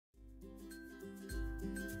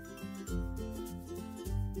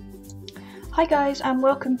Hi guys, and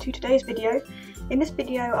welcome to today's video. In this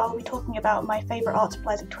video I'll be talking about my favourite art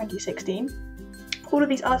supplies of 2016. All of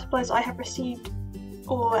these art supplies I have received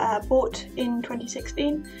or bought in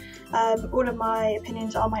 2016. All of my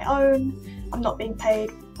opinions are my own. I'm not being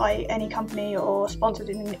paid by any company or sponsored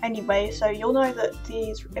in any way, so you'll know that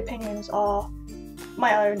these opinions are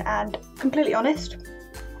my own and completely honest.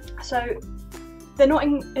 So they're not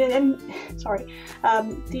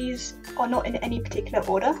these are not in any particular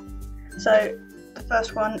order. So the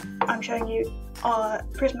first one I'm showing you are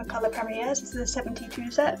Prismacolor Premiers. This is a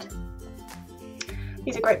 72 set.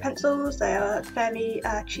 These are great pencils. They are fairly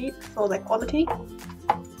cheap for their quality.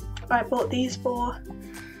 I bought these for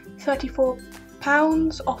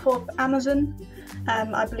 £34 off of Amazon.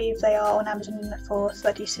 I believe they are on Amazon for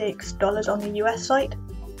 $36 on the US site.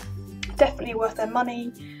 Definitely worth their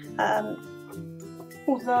money.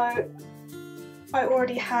 Although I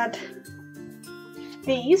already had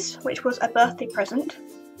these, which was a birthday present.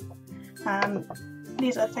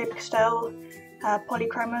 These are Faber-Castell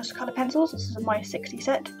Polychromos colour pencils. This is my 60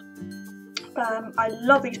 set. I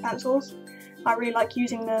love these pencils. I really like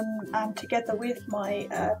using them together with my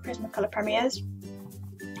Prismacolor Premiers.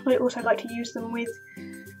 I also like to use them with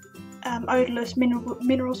odourless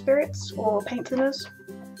mineral spirits or paint thinners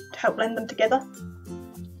to help blend them together.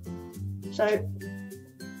 So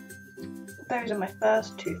those are my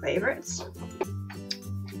first two favourites.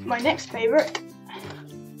 My next favourite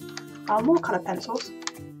are more colour pencils.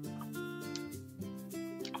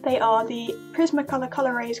 They are the Prismacolor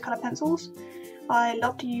Col-Erase colour pencils. I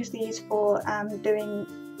love to use these for doing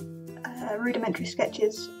rudimentary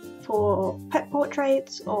sketches for pet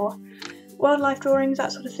portraits or wildlife drawings,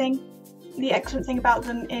 that sort of thing. The excellent thing about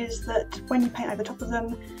them is that when you paint over top of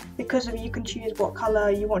them, because you can choose what colour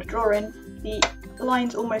you want to draw in, the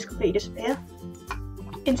lines almost completely disappear.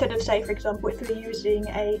 Instead of, say, for example, if you're using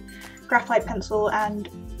a graphite pencil and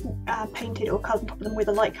painted or coloured on top of them with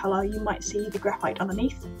a light colour, you might see the graphite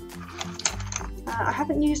underneath. I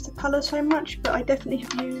haven't used the colour so much, but I definitely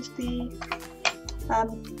have used the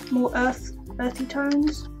more earthy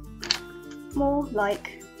tones, more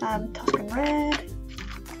like Tuscan red,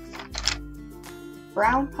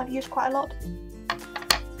 brown I've used quite a lot,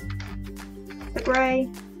 the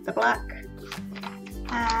grey, the black,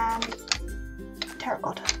 and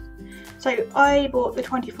terracotta. So I bought the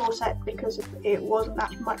 24 set because it wasn't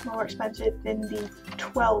that much more expensive than the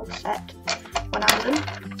 12 set on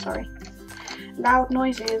Amazon. Sorry. Loud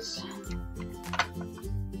noises.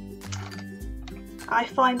 I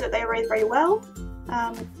find that they erase very well,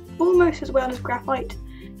 almost as well as graphite.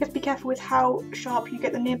 You have to be careful with how sharp you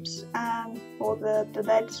get the nibs or the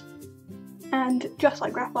leads, and just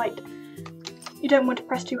like graphite, you don't want to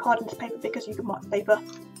press too hard into paper because you can mark the paper.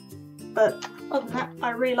 But other than that, I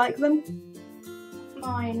really like them.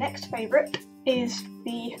 My next favourite is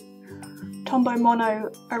the Tombow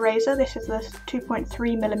Mono eraser. This is the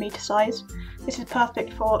 2.3mm size. This is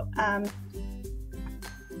perfect for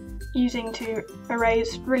using to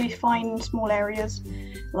erase really fine small areas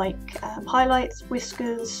like highlights,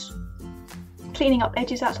 whiskers, cleaning up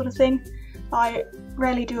edges, that sort of thing. I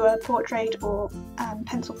rarely do a portrait or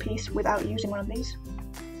pencil piece without using one of these.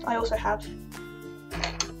 I also have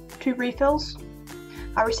two refills.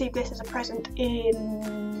 I received this as a present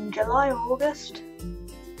in July or August.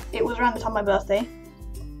 It was around the time of my birthday.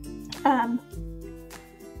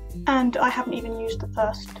 And I haven't even used up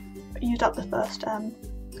the first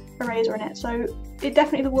eraser in it, so it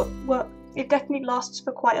definitely lasts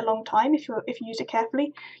for quite a long time if you use it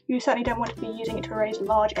carefully. You certainly don't want to be using it to erase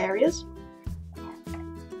large areas.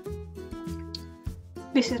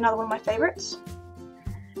 This is another one of my favourites.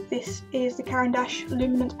 This is the Caran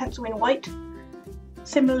Luminance pencil in white.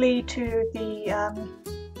 Similarly to the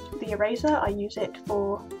eraser, I use it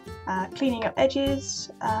for cleaning up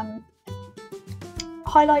edges,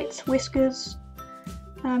 highlights, whiskers,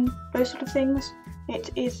 those sort of things. It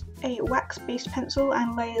is a wax-based pencil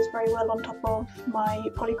and layers very well on top of my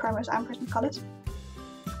Polychromos and Prismacolors.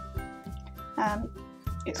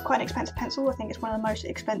 It's quite an expensive pencil. I think it's one of the most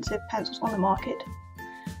expensive pencils on the market,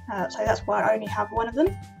 so that's why I only have one of them.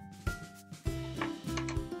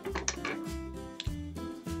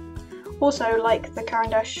 Also, like the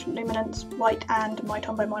Caran Luminance White and my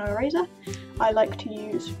Tombow Mono eraser, I like to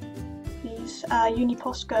use these Uni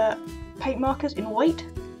Posca paint markers in white.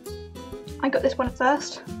 I got this one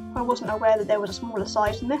first. I wasn't aware that there was a smaller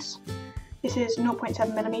size than this. This is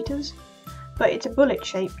 0.7mm, but it's a bullet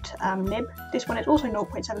shaped nib. This one is also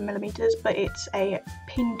 0.7mm, but it's a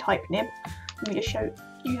pin type nib. Let me just show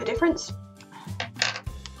you the difference.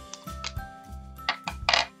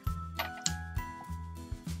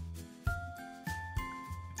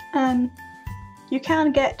 You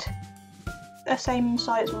can get a same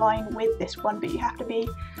size line with this one, but you have to be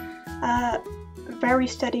very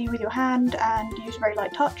steady with your hand and use very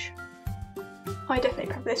light touch. I definitely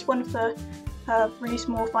prefer this one for really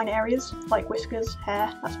small fine areas like whiskers,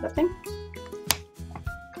 hair, that sort of thing.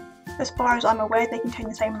 As far as I'm aware, they contain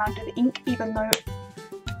the same amount of ink, even though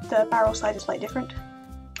the barrel size is slightly different.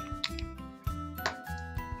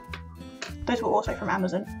 Those were also from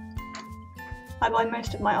Amazon. I buy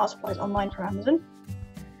most of my art supplies online from Amazon.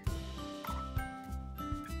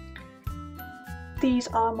 These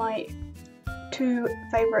are my two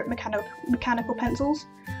favourite mechanical pencils.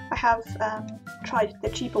 I have tried the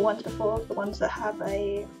cheaper ones before, the ones that have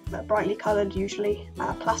a brightly coloured, usually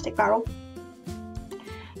plastic barrel.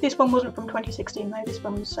 This one wasn't from 2016 though, this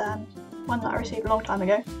one's one that I received a long time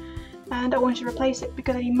ago, and I wanted to replace it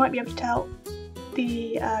because you might be able to tell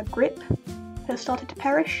the grip has started to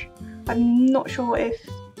perish. I'm not sure if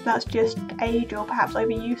that's just age or perhaps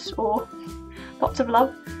overuse or lots of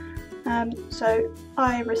love. So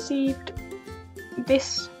I received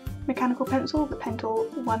this mechanical pencil, the Pentel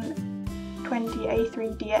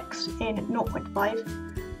 120A3DX in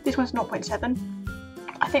 0.5. This one's 0.7.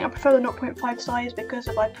 I think I prefer the 0.5 size because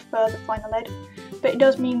I prefer the finer lead, but it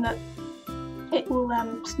does mean that it will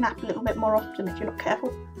snap a little bit more often if you're not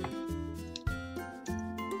careful.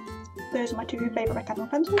 Those are my two favourite mechanical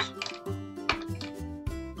pencils.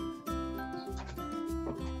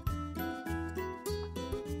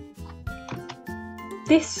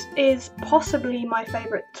 This is possibly my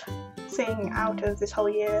favourite thing out of this whole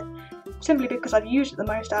year, simply because I've used it the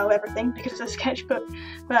most out of everything, because it's a sketchbook,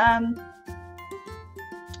 but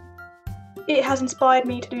it has inspired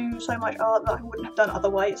me to do so much art that I wouldn't have done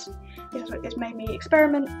otherwise. It's made me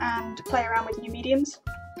experiment and play around with new mediums.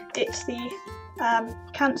 It's the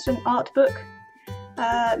Canson art book,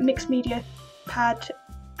 mixed media pad,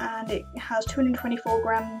 and it has 224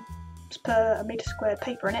 grams per metre squared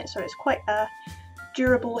paper in it, so it's quite a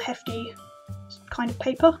durable, hefty kind of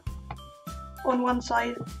paper. On one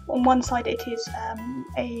side it is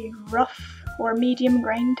a rough or a medium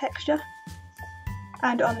grain texture,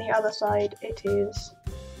 and on the other side it is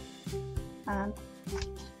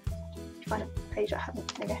find a page I haven't.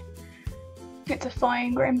 There you go. It's a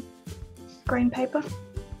fine grain paper.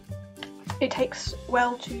 It takes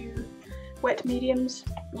well to wet mediums.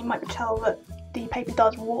 You might tell that the paper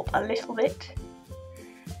does warp a little bit,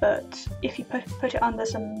 but if you put it under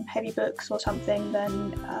some heavy books or something,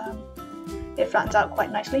 then it flattens out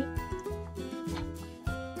quite nicely.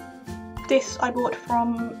 This I bought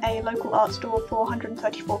from a local art store for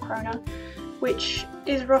 134 krona, which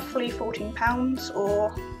is roughly £14,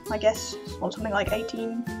 or I guess something like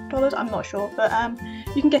 $18, I'm not sure, but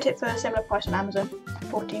you can get it for a similar price on Amazon,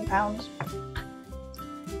 £14.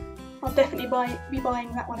 I'll definitely be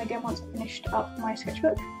buying that one again once I've finished up my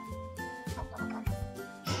sketchbook.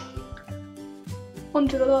 On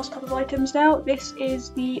to the last couple of items now. This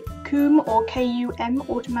is the KUM or KUM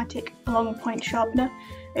Automatic Long Point Sharpener.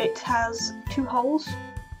 It has two holes,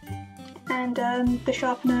 and the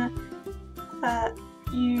sharpener,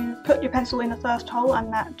 you put your pencil in the first hole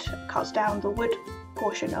and that cuts down the wood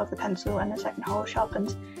portion of the pencil, and the second hole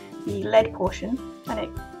sharpens the lead portion, and it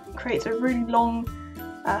creates a really long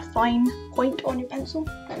fine point on your pencil.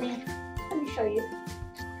 Let me show you.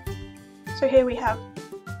 So here we have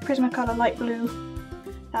Prismacolor light blue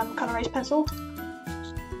Col-Erase pencil.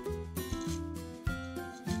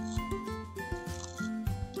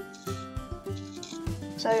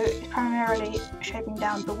 So it's primarily shaping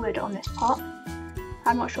down the wood on this part.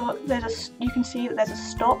 I'm not sure, you can see that there's a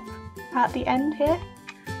stop at the end here.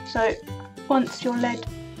 So once your lead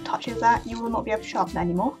touches that, you will not be able to sharpen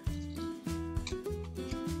anymore.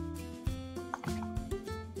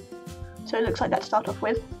 So it looks like that to start off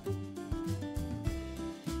with.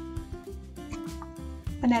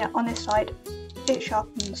 And then on this side, it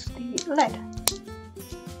sharpens the lead.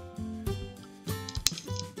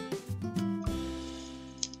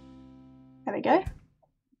 There we go.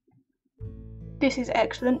 This is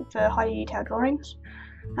excellent for highly detailed drawings.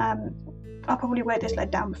 I'll probably weigh this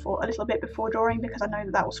lead down a little bit before drawing, because I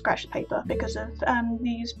know that will scratch the paper, because of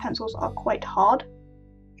these pencils are quite hard.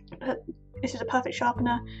 But this is a perfect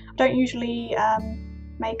sharpener. I don't usually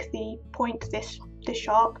make the point this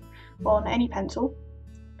sharp on any pencil,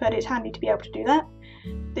 but it's handy to be able to do that.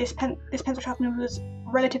 This pencil sharpener was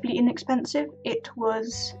relatively inexpensive. It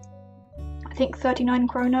was, I think, 39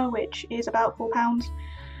 krona, which is about £4.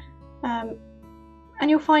 And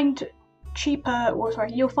you'll find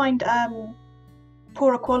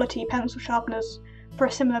poorer quality pencil sharpeners for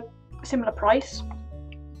a similar price.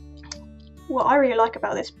 What I really like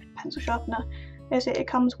about this pencil sharpener, is that it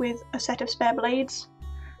comes with a set of spare blades.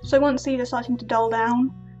 So once these are starting to dull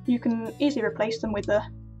down, you can easily replace them with a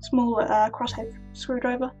small crosshead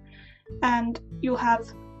screwdriver, and you'll have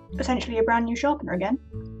essentially a brand new sharpener again.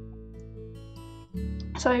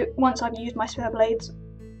 So once I've used my spare blades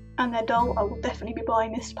and they're dull, I will definitely be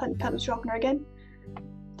buying this Pentel sharpener again.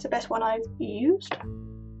 It's the best one I've used.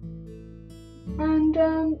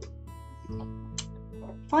 And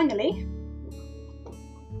finally,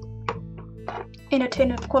 in a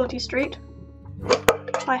tin of Quality Street,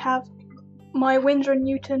 I have my Winsor &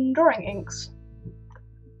 Newton drawing inks.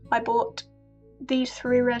 I bought these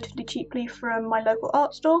 3 relatively cheaply from my local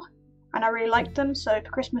art store, and I really liked them, so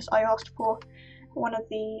for Christmas I asked for one of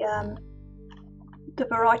the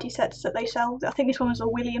variety sets that they sell. I think this one was a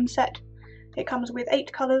Williams set. It comes with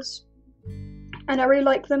 8 colours, and I really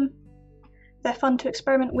like them. They're fun to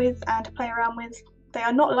experiment with and to play around with. They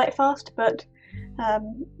are not light fast, but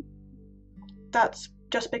that's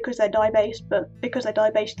just because they're dye based, but because they're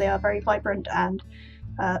dye based they are very vibrant and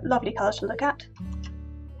lovely colours to look at.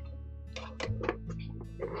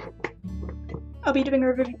 I'll be doing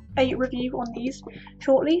a review on these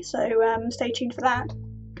shortly, so stay tuned for that.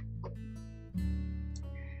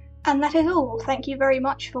 And that is all. Thank you very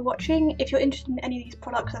much for watching. If you're interested in any of these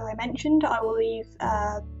products that I mentioned, I will leave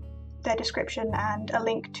their description and a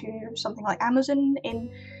link to something like Amazon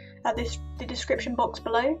in the description box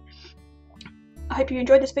below. I hope you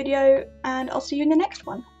enjoyed this video, and I'll see you in the next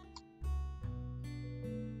one.